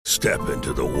Step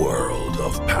into the world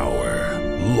of power,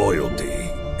 loyalty,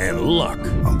 and luck.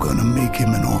 I'm gonna make him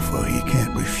an offer he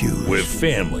can't refuse. With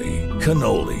family,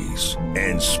 cannolis,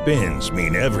 and spins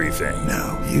mean everything.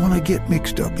 Now, you wanna get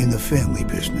mixed up in the family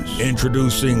business.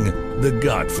 Introducing The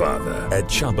Godfather at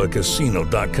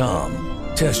ChumbaCasino.com.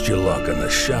 Test your luck in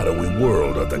the shadowy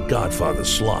world of The Godfather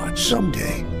slot.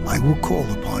 Someday, I will call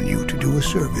upon you to do a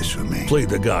service for me. Play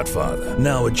The Godfather,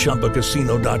 now at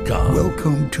ChumbaCasino.com.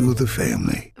 Welcome to the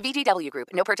family. VGW Group.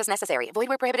 No purchase necessary. Void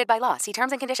where prohibited by law. See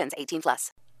terms and conditions.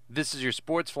 18+. This is your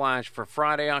Sports Flash for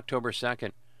Friday, October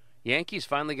 2nd. Yankees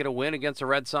finally get a win against the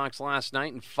Red Sox last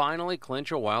night and finally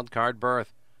clinch a wild card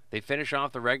berth. They finish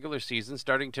off the regular season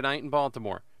starting tonight in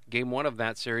Baltimore. Game 1 of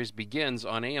that series begins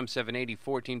on AM 780,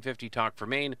 1450 Talk for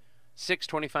Maine.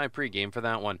 6:25 pregame for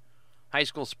that one. High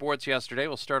school sports yesterday.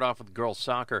 We'll start off with girls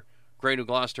soccer. Grey New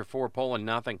Gloucester 4, Poland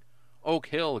 0. Oak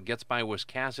Hill gets by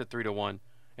Wiscasset 3-1,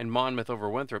 and Monmouth over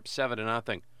Winthrop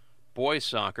 7-0. Boys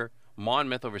soccer.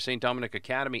 Monmouth over St. Dominic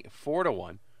Academy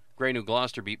 4-1. Grey New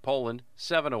Gloucester beat Poland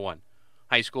 7-1.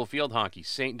 High school field hockey.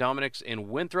 St. Dominic's and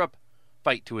Winthrop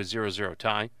fight to a 0-0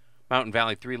 tie. Mountain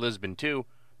Valley 3, Lisbon 2.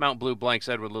 Mount Blue blanks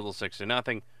Edward Little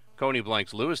 6-0. Coney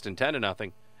blanks Lewiston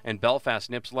 10-0. And Belfast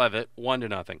nips Leavitt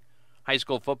 1-0. High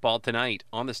school football tonight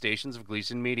on the stations of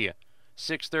Gleason Media.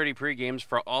 6:30 pregames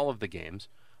for all of the games.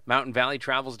 Mountain Valley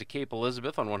travels to Cape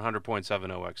Elizabeth on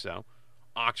 100.7 OXO.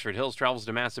 Oxford Hills travels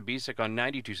to Massabesic on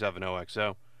 92.7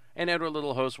 OXO. And Edward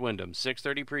Little hosts Wyndham.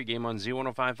 6:30 pregame on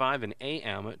Z105.5 and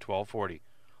AM at 1240.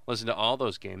 Listen to all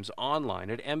those games online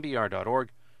at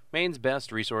mbr.org, Maine's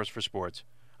best resource for sports.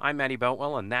 I'm Matty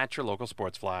Boutwell, and that's your local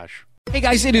Sports Flash. Hey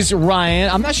guys, it is Ryan.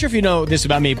 I'm not sure if you know this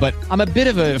about me, but I'm a bit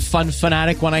of a fun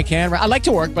fanatic when I can. I like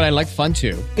to work, but I like fun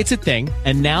too. It's a thing.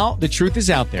 And now the truth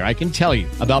is out there. I can tell you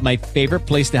about my favorite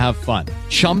place to have fun.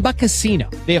 Chumba Casino.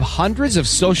 They have hundreds of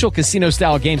social casino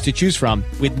style games to choose from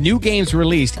with new games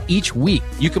released each week.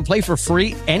 You can play for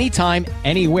free anytime,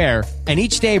 anywhere. And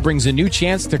each day brings a new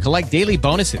chance to collect daily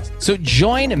bonuses. So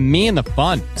join me in the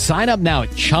fun. Sign up now at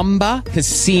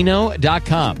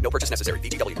ChumbaCasino.com. No purchase necessary.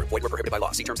 VGW Group. Void where prohibited by law.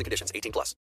 See terms and conditions. 18+.